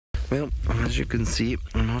Well, as you can see,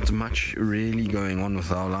 not much really going on with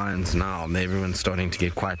our lions now. Everyone's starting to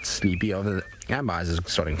get quite sleepy. Amber is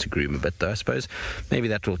starting to groom a bit, though, I suppose. Maybe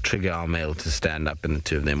that will trigger our male to stand up and the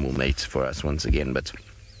two of them will mate for us once again. But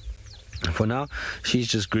for now, she's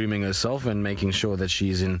just grooming herself and making sure that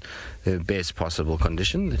she's in the best possible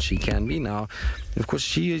condition that she can be. Now, of course,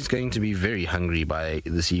 she is going to be very hungry by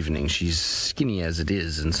this evening. She's skinny as it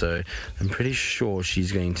is, and so I'm pretty sure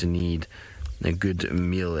she's going to need a good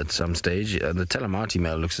meal at some stage. The Talamati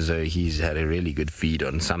male looks as though he's had a really good feed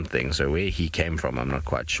on something, so where he came from I'm not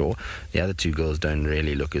quite sure. The other two girls don't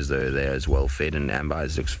really look as though they're as well fed, and Amber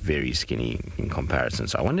looks very skinny in comparison.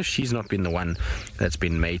 So I wonder if she's not been the one that's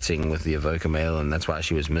been mating with the Avoca male, and that's why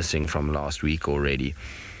she was missing from last week already.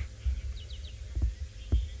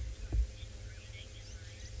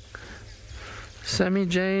 Sammy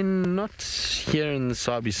Jane, not here in the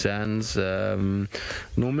Sabi Sands.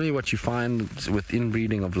 Normally what you find with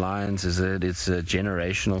inbreeding of lions is that it's a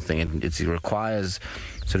generational thing. It requires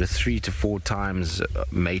sort of 3 to 4 times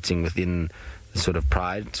mating within sort of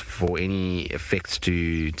pride for any effects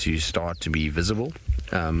to start to be visible.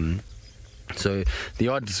 So the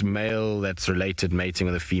odd male that's related mating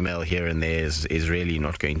with a female here and there is really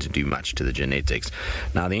not going to do much to the genetics.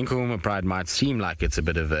 Now, the Nkuhuma pride might seem like it's a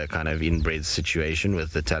bit of a kind of inbred situation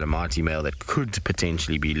with the Talamati male that could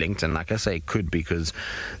potentially be linked, and like I say, could, because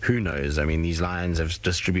who knows? I mean, these lions have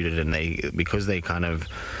distributed, and because they kind of,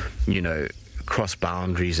 you know, cross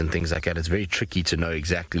boundaries and things like that, it's very tricky to know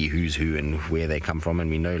exactly who's who and where they come from, and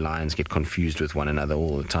we know lions get confused with one another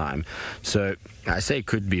all the time. So I say it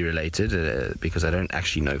could be related because I don't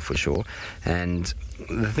actually know for sure. And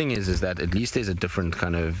the thing is that at least there's a different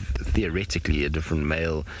kind of, theoretically, a different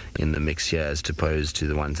male in the mix here as opposed to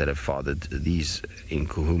the ones that have fathered these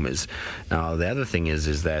Nkuhumas. Now, the other thing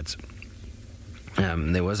is that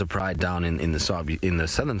there was a pride down in the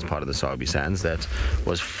southern part of the Sabi Sands that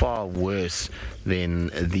was far worse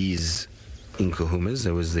than these Nkuhumas.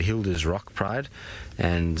 There was the Hilda's Rock pride,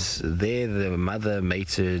 and there the mother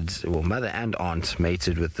and aunt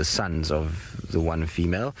mated with the sons of the one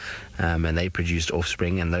female, and they produced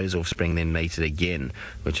offspring, and those offspring then mated again,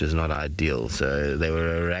 which was not ideal. So they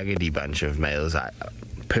were a raggedy bunch of males.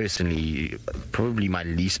 Personally, probably my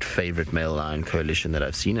least favorite male lion coalition that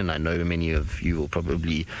I've seen, and I know many of you will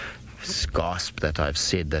probably gasp that I've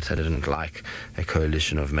said that I didn't like a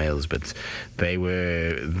coalition of males, but they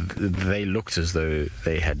looked as though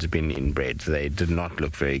they had been inbred. They did not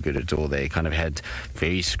look very good at all. They kind of had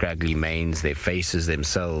very scraggly manes. Their faces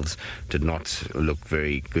themselves did not look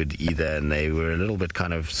very good either, and they were a little bit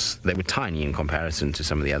they were tiny in comparison to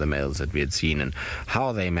some of the other males that we had seen, and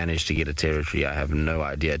how they managed to get a territory, I have no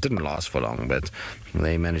idea. It didn't last for long, but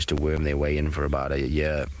they managed to worm their way in for about a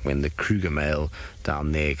year when the Kruger male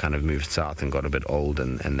down there kind of moved south and got a bit old,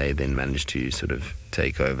 and they then managed to sort of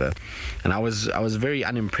take over. And I was very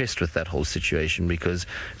unimpressed with that whole situation, because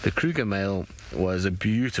the Kruger male was a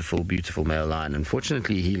beautiful, beautiful male lion.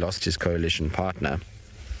 Unfortunately, he lost his coalition partner,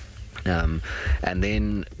 and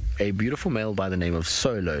then a beautiful male by the name of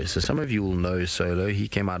Solo. So some of you will know Solo. He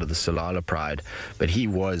came out of the Salala pride, but he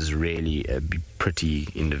was really a pretty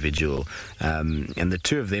individual. And the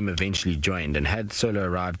two of them eventually joined, and had Solo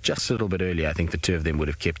arrived just a little bit earlier, I think the two of them would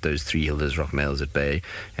have kept those 3 Hilda's Rock males at bay,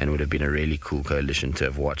 and would have been a really cool coalition to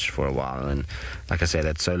have watched for a while. And like I say,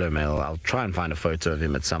 that Solo male, I'll try and find a photo of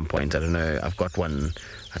him at some point. I don't know, I've got one.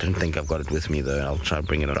 I don't think I've got it with me, though. I'll try to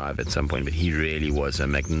bring it alive at some point. But he really was a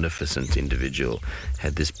magnificent individual.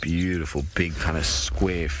 Had this beautiful, big, kind of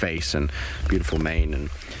square face and beautiful mane. And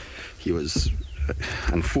he was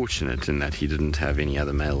unfortunate in that he didn't have any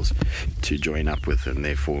other males to join up with, and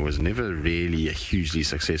therefore was never really a hugely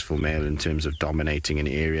successful male in terms of dominating an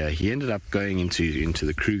area. He ended up going into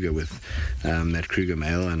the Kruger with that Kruger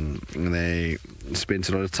male, and they spent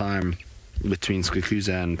a lot of time between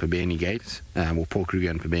Skikuza and Pabeni Gate, or Paul Kruger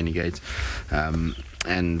and Pabeni Gate,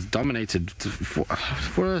 and dominated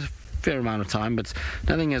for a fair amount of time, but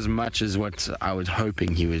nothing as much as what I was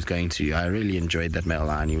hoping he was going to. I really enjoyed that male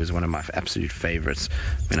lion. He was one of my absolute favorites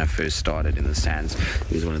when I first started in the sands.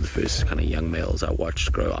 He was one of the first kind of young males I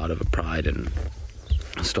watched grow out of a pride and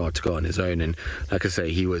start to go on his own. And like I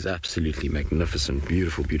say, he was absolutely magnificent.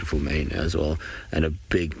 Beautiful, beautiful mane as well, and a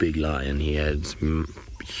big, big lion. He had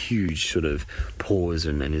huge sort of paws,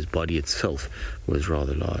 and his body itself was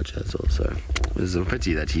rather large as well. So it was a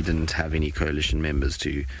pity that he didn't have any coalition members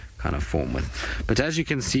to kind of form with. But as you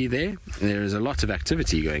can see there is a lot of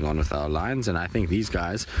activity going on with our lions, and I think these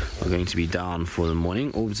guys are going to be down for the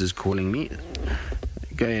morning. Orbs is calling me.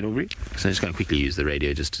 Go ahead, Aubrey. So I'm just going to quickly use the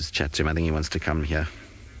radio just to chat to him. I think he wants to come here.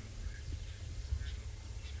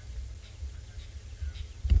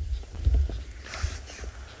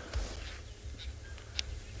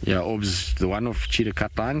 Yeah, Orbs, the one off Cheetah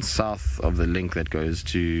Cut Line, south of the link that goes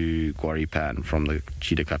to Quarry Pan from the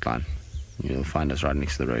Cheetah Cut Line. You'll find us right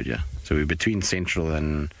next to the road, yeah. So we're between Central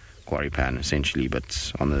and Quarry Pan, essentially,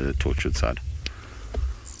 but on the Torchwood side.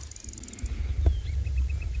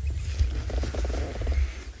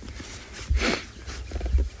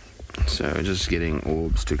 So just getting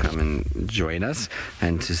Orbs to come and join us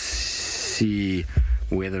and to see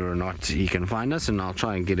whether or not he can find us, and I'll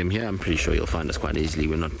try and get him here. I'm pretty sure he'll find us quite easily.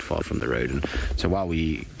 We're not far from the road. And so while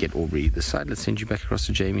we get Aubrey this side, let's send you back across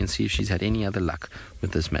to Jamie and see if she's had any other luck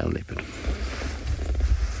with this male leopard.